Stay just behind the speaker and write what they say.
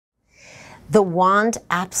The wand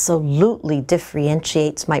absolutely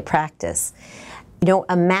differentiates my practice. You know,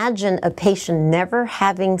 imagine a patient never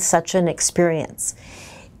having such an experience.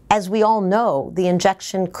 As we all know, the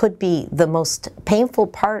injection could be the most painful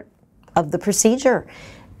part of the procedure.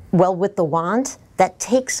 Well, with the wand, that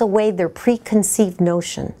takes away their preconceived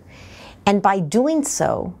notion. And by doing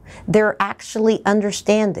so, they're actually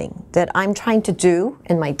understanding that I'm trying to do,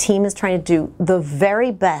 and my team is trying to do, the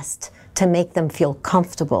very best to make them feel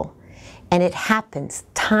comfortable. And it happens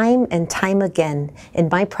time and time again in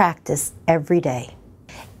my practice every day.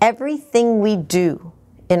 Everything we do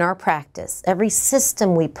in our practice, every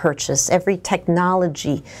system we purchase, every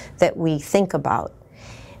technology that we think about,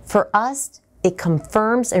 for us, it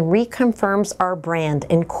confirms and reconfirms our brand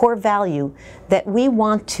and core value that we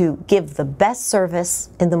want to give the best service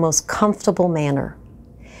in the most comfortable manner.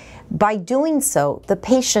 By doing so, the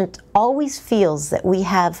patient always feels that we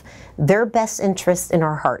have their best interests in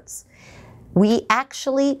our hearts. We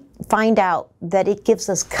actually find out that it gives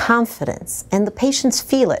us confidence, and the patients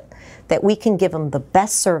feel it, that we can give them the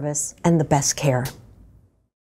best service and the best care.